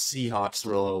the Russ Seahawks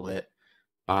for a little bit.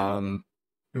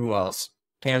 Who else?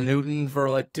 Cam Newton for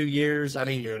like 2 years. I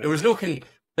mean, there was no.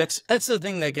 That's the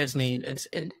thing that gets me.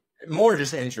 It more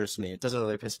just interests me. It doesn't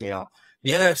really piss me off.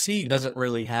 The NFC doesn't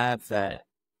really have that.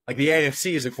 Like the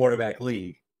AFC is a quarterback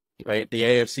league, right? The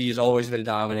AFC has always been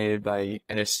dominated by,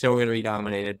 and it's still going to be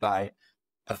dominated by,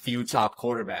 a few top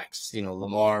quarterbacks,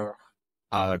 Lamar,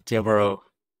 Joe Burrow,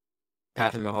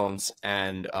 Patrick Mahomes,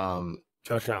 and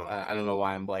Josh Allen. I don't know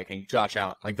why I'm blanking. Josh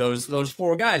Allen. Like those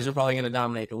 4 guys are probably going to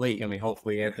dominate the league. I mean,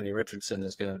 hopefully Anthony Richardson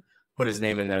is going to put his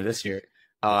name in there this year.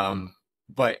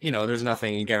 But there's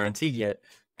nothing guaranteed yet.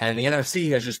 And the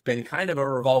NFC has just been kind of a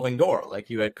revolving door. Like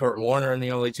you had Kurt Warner in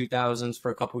the early 2000s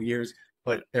for a couple years,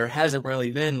 but there hasn't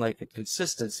really been like a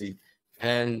consistency.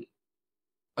 And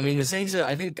I mean, the Saints,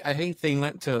 I think they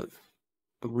went to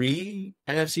 3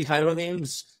 NFC title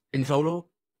games in total.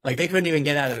 Like, they couldn't even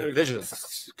get out of the division.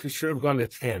 Should have gone to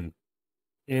 10.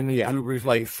 Should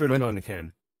have gone to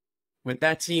 10. With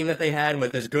that team that they had,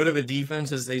 with as good of a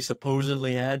defense as they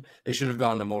supposedly had, they should have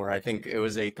gone to more. I think it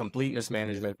was a complete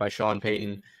mismanagement by Sean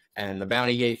Payton, and the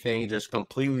Bountygate thing just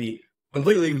completely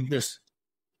just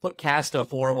cast a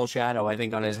horrible shadow, I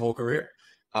think, on his whole career.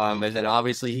 And then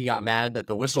obviously he got mad that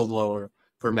the whistleblower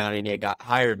for Bountygate got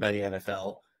hired by the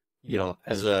NFL,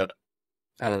 as I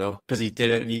don't know, because he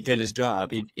did his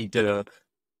job. He did a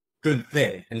good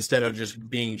thing instead of just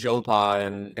being Joe Pa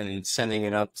and sending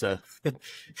it up to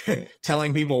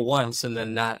telling people once and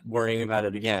then not worrying about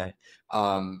it again.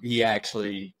 He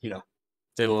actually, did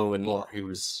a little bit more. He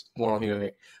was more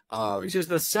human. Which is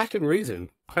the second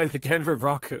reason why the Denver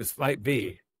Broncos might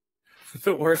be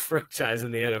the worst franchise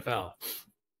in the NFL.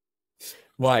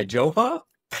 Why, Joe Pa?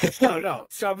 No,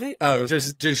 Sean Payton. Oh,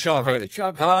 just Sean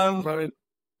Payton.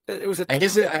 It was I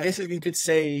guess if you could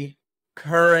say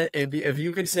current, if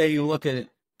you could say you look at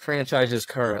franchises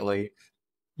currently,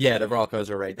 yeah, the Broncos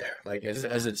are right there. Like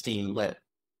as its team lit.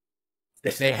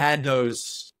 If they had John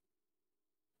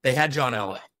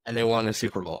Elway and they won the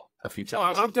Super Bowl a few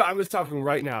times. I was talking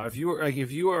right now. If you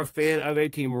are a fan of a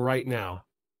team right now,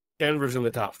 Denver's in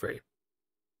the top 3.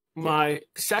 My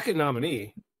second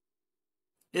nominee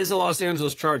is the Los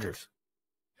Angeles Chargers.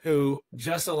 who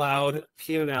just allowed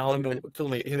Keenan Allen to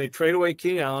leave. And they trade away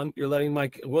Keenan Allen. You're letting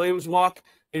Mike Williams walk,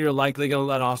 and you're likely going to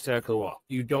let Austin Eckler walk.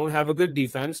 You don't have a good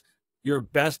defense. Your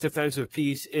best defensive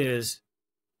piece is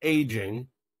aging,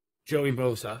 Joey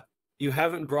Bosa. You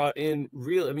haven't brought in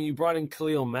you brought in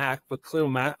Khalil Mack, but Khalil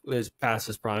Mack is past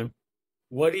his prime.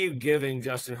 What are you giving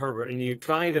Justin Herbert? And you're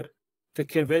trying to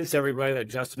convince everybody that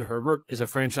Justin Herbert is a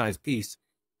franchise piece.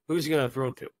 Who's he going to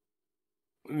throw to?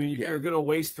 I mean, you're going to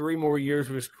waste 3 more years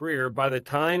of his career. By the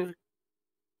time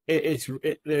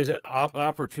there's an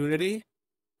opportunity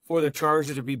for the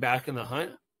Chargers to be back in the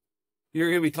hunt, you're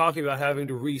going to be talking about having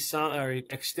to re-sign or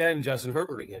extend Justin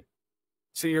Herbert again.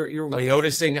 So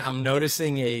I'm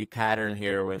noticing a pattern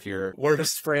here with your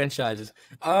worst franchises.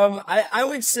 I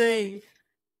would say,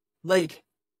 like,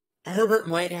 Herbert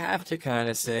might have to kind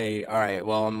of say, all right,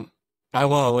 well, I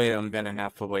want to wait. I'm going to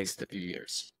have to waste a few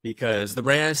years because the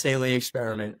Brandon Staley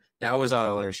experiment, that was on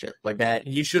ownership. Like that,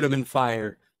 he should have been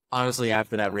fired, honestly,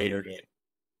 after that Raider game.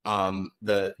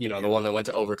 The one that went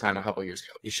to overtime a couple years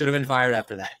ago. He should have been fired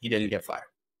after that. He didn't get fired.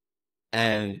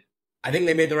 And I think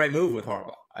they made the right move with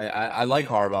Harbaugh. I like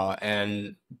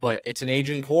Harbaugh, but it's an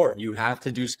aging core. You either have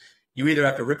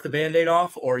to rip the Band-Aid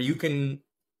off or you can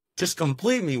just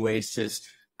completely waste his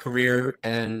career,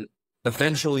 and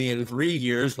eventually in 3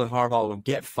 years when Harbaugh would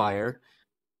get fired,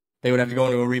 they would have to go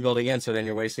into a rebuild again, so then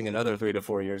you're wasting another 3 to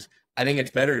 4 years. I think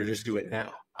it's better to just do it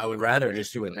now. I would rather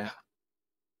just do it now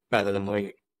rather than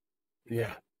wait.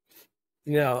 Yeah.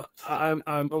 I'm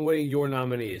waiting your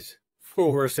nominees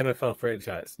for worst NFL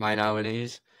franchise. My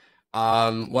nominees?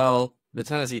 Well, the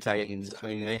Tennessee Titans, I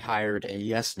mean, they hired a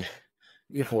yes man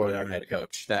for their head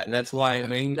coach. That's why, I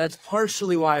mean, that's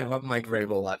partially why Mike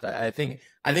Vrabel left. I think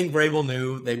Vrabel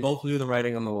knew, they both knew the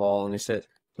writing on the wall, and they said,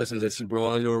 listen, we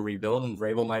want to do a rebuild, and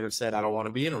Vrabel might have said, I don't want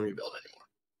to be in a rebuild anymore.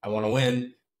 I want to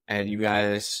win, and you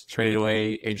guys traded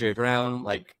away A.J. Brown.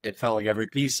 Like, it felt like every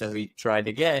piece that we tried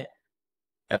to get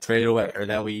got traded away, or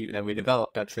that we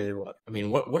developed got traded away. I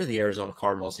mean, what do the Arizona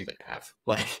Cardinals even have?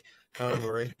 Like,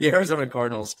 the Arizona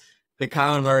Cardinals, the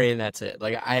Kyler Murray, and that's it.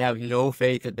 Like, I have no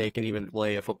faith that they can even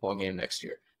play a football game next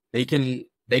year. They can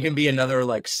be another,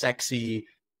 like, sexy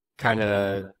kind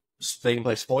of, they can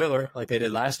play spoiler like they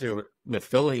did last year with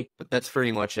Philly, but that's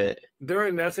pretty much it.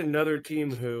 That's another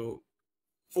team who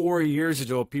 4 years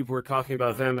ago people were talking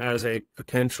about them as a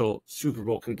potential Super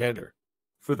Bowl contender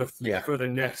for the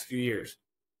next few years,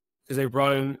 because they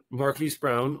brought in Marquise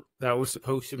Brown. That was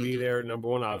supposed to be their number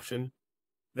one option.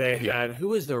 They had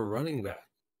who is their running back?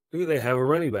 Who do they have a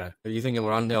running back? Are you thinking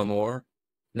Rondale Moore?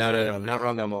 No, not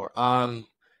Rondale Moore.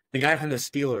 The guy from the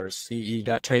Steelers, he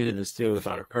got traded to the Steelers,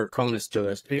 or from the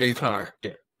Steelers. He's Connor.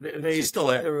 Yeah. They still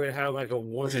there. They have like a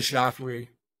one. It's a shock for you.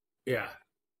 Yeah.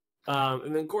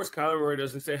 And then, of course, Kyler Murray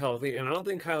doesn't stay healthy, and I don't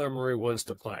think Kyler Murray wants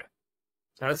to play.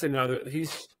 That's another.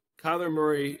 Kyler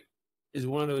Murray is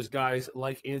one of those guys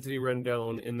like Anthony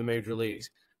Rendon in the major leagues.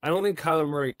 I don't think Kyler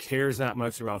Murray cares that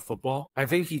much about football. I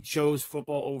think he chose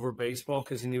football over baseball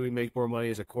because he knew he'd make more money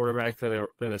as a quarterback than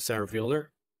a center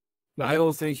fielder. But I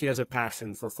don't think he has a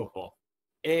passion for football.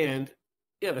 And,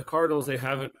 the Cardinals, they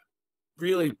haven't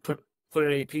really put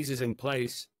any pieces in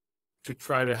place to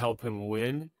try to help him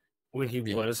win when he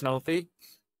was healthy.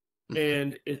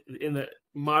 And in the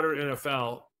modern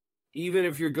NFL, even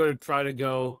if you're going to try to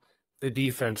go the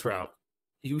defense route,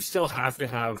 you still have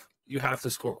to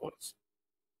score points.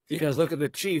 Because look at the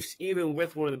Chiefs, even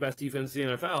with one of the best defenses in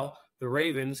the NFL, the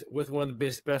Ravens, with one of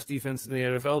the best defenses in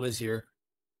the NFL this year,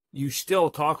 you still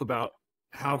talk about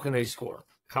how can they score?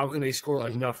 How can they score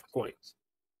enough points?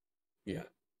 Yeah.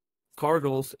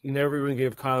 Cardinals never even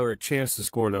gave Kyler a chance to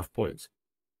score enough points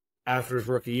after his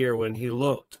rookie year when he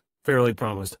looked fairly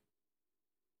promised.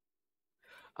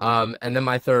 And then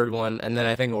my third one, and then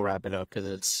I think we'll wrap it up because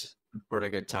it's a pretty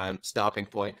good stopping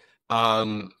point,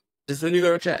 is the New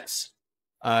York Jets.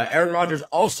 Aaron Rodgers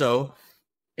also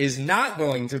is not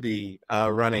going to be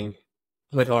running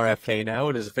with RFK now.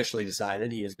 It is officially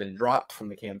decided. He has been dropped from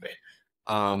the campaign.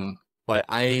 But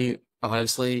I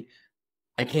honestly,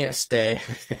 I can't stay.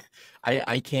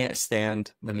 I can't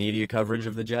stand the media coverage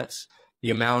of the Jets. The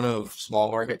amount of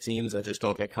small market teams that just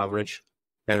don't get coverage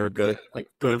that are good, like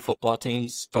good football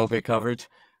teams, don't get coverage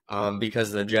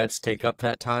because the Jets take up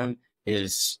that time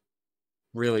is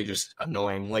really just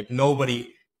annoying. Like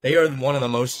they are one of the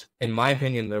most, in my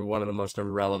opinion, they're one of the most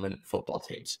irrelevant football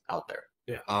teams out there.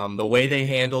 Yeah. The way they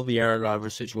handled the Aaron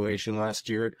Rodgers situation last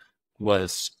year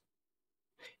was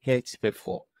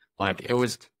pitiful. Like, it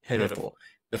was pitiful.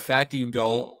 The fact that you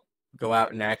don't go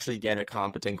out and actually get a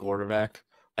competent quarterback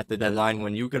at the deadline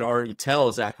when you could already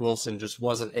tell Zach Wilson just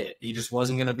wasn't it. He just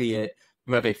wasn't going to be it.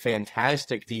 who have a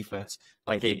fantastic defense,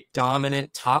 like a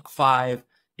dominant top five,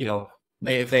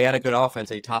 if they had a good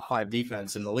offense, a top five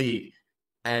defense in the league,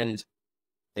 and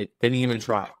they didn't even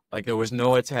try. Like there was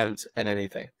no attempt at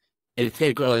anything. It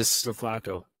was Joe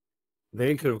Flacco.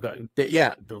 They could have gotten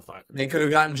Joe Flacco. They could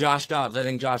have gotten Josh Dobbs. I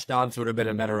think Josh Dobbs would have been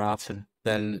a better option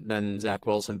than Zach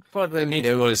Wilson. But I mean,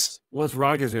 it was. What's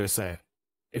Rodgers going to say?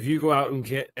 If you go out and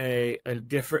get a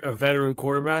veteran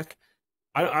quarterback,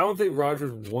 I don't think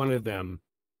Rodgers wanted them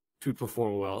to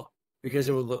perform well because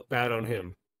it would look bad on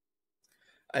him.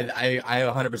 I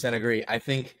 100% agree. I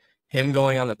think him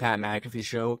going on the Pat McAfee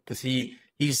show, because he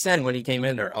said when he came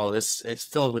in there, it's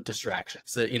filled with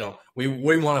distractions. That we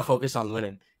want to focus on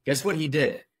winning. Guess what he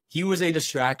did? He was a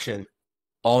distraction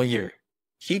all year.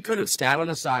 He could have sat on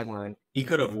the sideline. He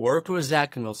could have worked with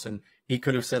Zach Wilson. He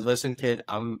could have said, "Listen, kid,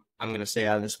 I'm going to stay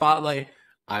out of the spotlight.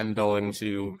 I'm going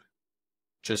to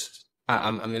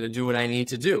I'm going to do what I need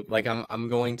to do. Like I'm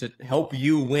going to help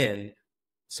you win,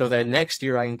 so that next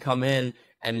year I can come in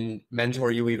and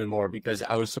mentor you even more, because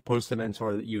I was supposed to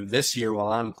mentor you this year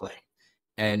while I'm playing."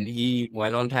 And he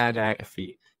went on Pat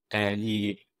McAfee and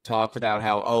he talked about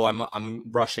how, I'm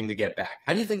rushing to get back.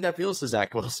 How do you think that feels to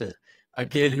Zach Wilson? A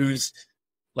kid who's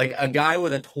like a guy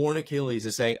with a torn Achilles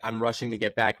is saying, "I'm rushing to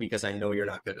get back because I know you're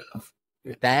not good enough."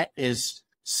 That is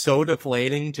so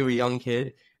deflating to a young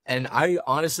kid. And I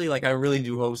honestly, I really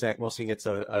do hope Zach Wilson gets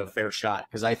a fair shot,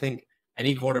 because I think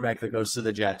any quarterback that goes to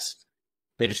the Jets,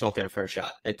 they just don't get a fair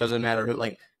shot. It doesn't matter who,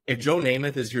 if Joe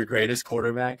Namath is your greatest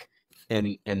quarterback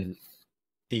in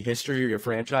the history of your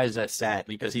franchise, that's sad,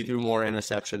 because he threw more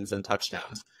interceptions than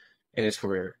touchdowns in his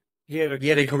career. He had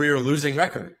a career losing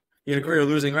record.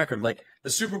 Like the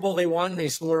Super Bowl they won, they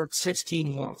scored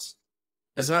 16 points.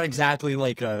 It's not exactly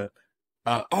like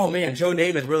oh man, Joe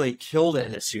Namath really killed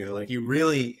it this year. Like he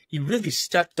really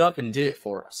stepped up and did it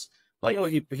for us. Like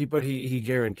he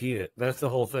guaranteed it. That's the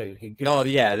whole thing.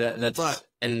 That's. But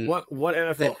and what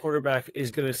NFL quarterback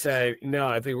is going to say, "No,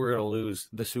 I think we're going to lose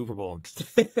the Super Bowl"?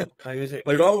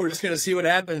 We're just going to see what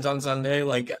happens on Sunday.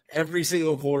 Like every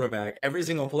single quarterback, every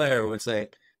single player would say,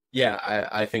 "Yeah,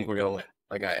 I think we're going to win."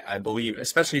 Like I believe,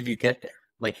 especially if you get there.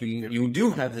 Like you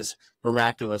do have this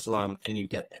miraculous run and you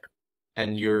get there,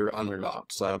 and you're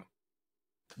underdog. So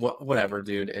whatever,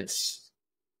 dude. It's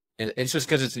just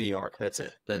because it's New York. That's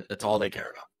it. That's all they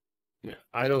care about. Yeah,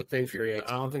 I don't think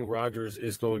Rodgers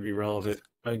is going to be relevant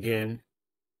again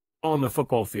on the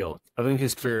football field. I think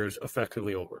his career is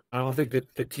effectively over. I don't think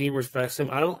that the team respects him.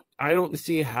 I don't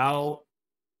see how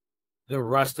the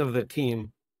rest of the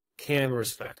team can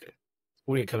respect it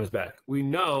when he comes back. We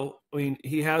know. I mean,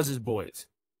 he has his boys.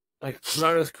 Like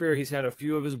throughout his career, he's had a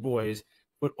few of his boys,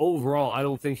 but overall, I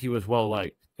don't think he was well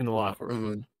liked in the locker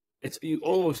room. You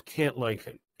almost can't like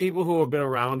him. People who have been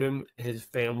around him, his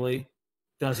family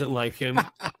doesn't like him.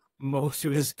 Most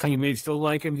of his teammates don't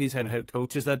like him. He's had head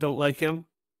coaches that don't like him.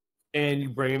 And you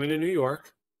bring him into New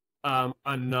York,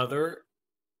 another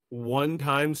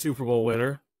one-time Super Bowl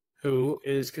winner who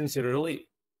is considered elite.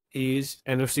 He's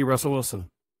NFC Russell Wilson.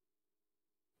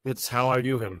 It's how I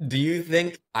view him. Do you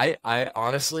think? I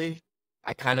honestly,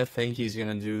 I kind of think he's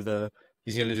gonna do the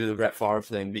Brett Favre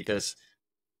thing, because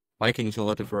Vikings are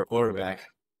looking for a quarterback.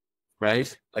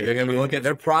 Right? Like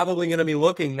they're probably going to be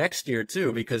looking next year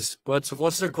too, because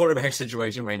what's their quarterback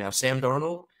situation right now? Sam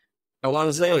Darnold? I want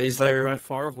to say is there. Brett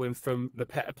Favre went from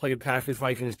playing Packers,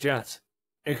 Vikings, Jets.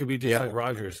 It could be just like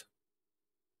Rodgers.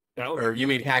 Or you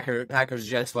mean Packers,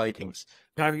 Jets, Vikings?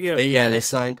 They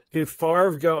signed. Did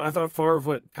Favre go? I thought Favre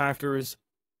went Packers.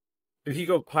 Did he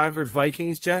go Packers,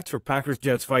 Vikings, Jets, or Packers,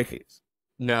 Jets, Vikings?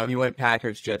 No, he went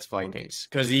Packers, Jets, Vikings,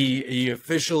 because he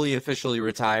officially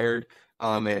retired.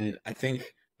 And I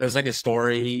think there's a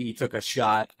story. He took a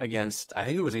shot against, I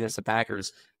think it was against the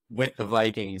Packers with the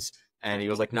Vikings, and he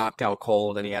was knocked out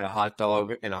cold, and he had a hot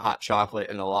dog and a hot chocolate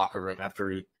in the locker room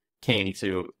after he came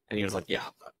to, and he was like, "Yeah,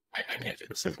 I can't do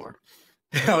this anymore."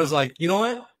 I was like, you know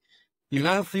what? The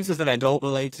amount of things that I don't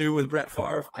relate to with Brett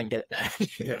Favre, I get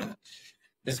that. Yeah.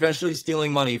 Especially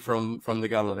stealing money from the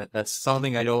government. That's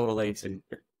something I don't relate to.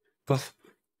 But,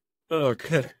 oh,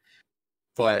 good.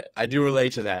 But I do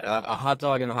relate to that. A hot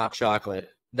dog and a hot chocolate,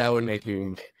 that would make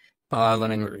you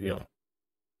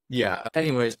Yeah.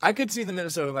 Anyways, I could see the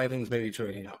Minnesota Vikings maybe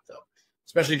trading out, though.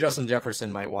 Especially Justin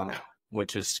Jefferson might want out,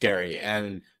 which is scary.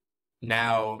 And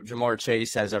now Jamar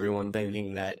Chase has everyone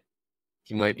thinking that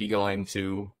he might be going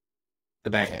to the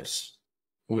Bengals,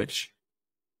 which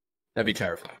that'd be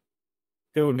terrifying.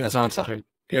 That's not something.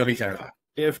 It'll be terrifying.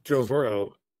 If Joe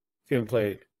Burrow can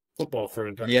play football for an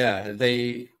entire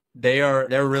season.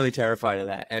 They're really terrified of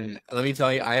that. And let me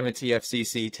tell you, I have a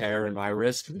TFCC tear in my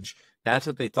wrist, which that's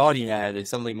what they thought he had. It's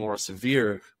something more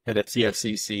severe than a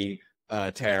TFCC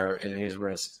tear in his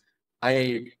wrist.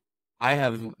 I I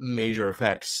have major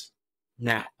effects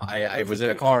now. I was in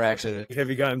a car accident. Have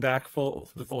you gotten back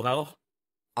the full health?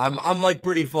 I'm like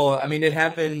pretty full. I mean, it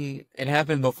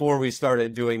happened before we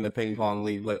started doing the ping pong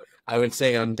league, but I would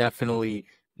say I'm definitely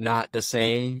not the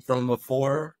same from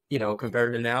before,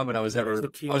 compared to now, but I was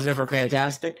never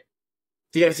fantastic.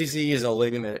 TFCC is a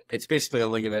ligament. It's basically a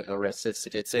ligament in the wrist. It's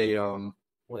a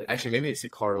actually maybe it's a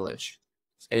cartilage.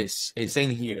 It's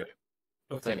in here.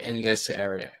 It's like in this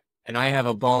area. And I have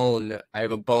a bone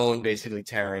basically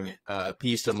tearing a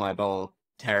piece of my bone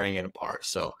tearing it apart.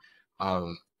 So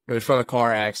it was from a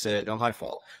car accident, not my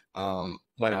fault.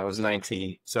 When I was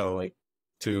 19, so like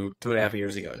two and a half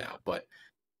years ago now. But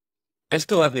I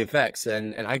still have the effects,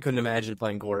 and I couldn't imagine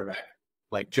playing quarterback.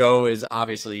 Like Joe is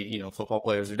obviously, football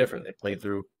players are different. They play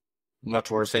through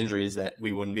much worse injuries that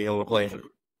we wouldn't be able to play through.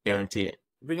 Guarantee it.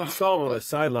 But you saw him on the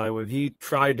sideline when he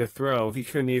tried to throw, he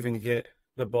couldn't even get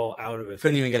the ball out of his.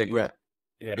 Couldn't even get a grip.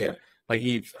 Yeah. Yeah. Like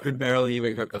he could barely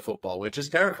even grip the football, which is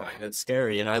terrifying. It's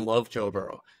scary. And I love Joe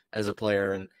Burrow as a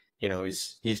player. And,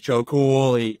 he's Joe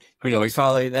Cool. He's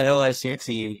probably that LSU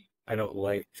team. I don't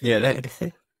like. Yeah, that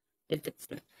The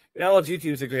LSU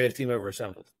team is the greatest team ever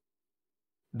assembled.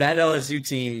 that LSU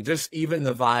team, just even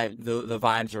the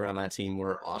vibes around that team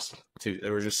were awesome too. They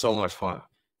were just so much fun.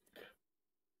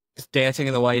 Just dancing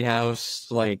in the White House,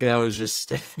 like that was just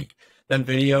that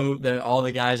video that all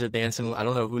the guys are dancing. I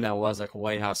don't know who that was, like a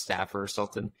White House staffer or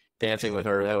something, dancing with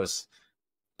her. That was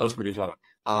pretty fun.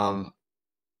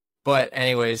 But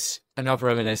anyways, enough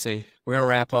reminiscing. We're gonna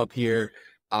wrap up here.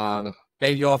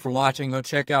 Thank you all for watching. Go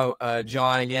check out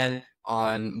John again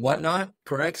on Whatnot.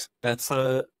 Correct? That's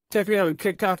Check me out on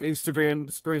TikTok,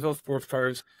 Instagram, Spiritual Sports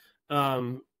Cards.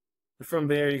 From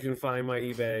there, you can find my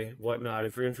eBay, Whatnot,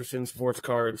 if you're interested in sports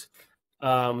cards.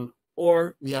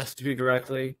 Or, yes, to be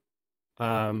directly,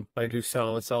 I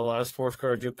sell a lot of sports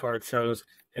cards, do card shows,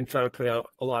 and try to put out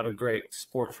a lot of great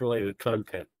sports-related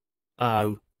content,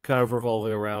 kind of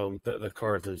revolving around the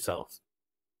cards themselves.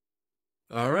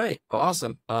 all right.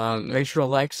 Awesome. Make sure to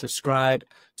like, subscribe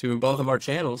to both of our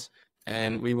channels,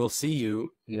 and we will see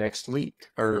you next week.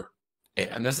 I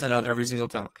mess that up every single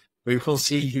time. We will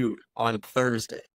see you on Thursday.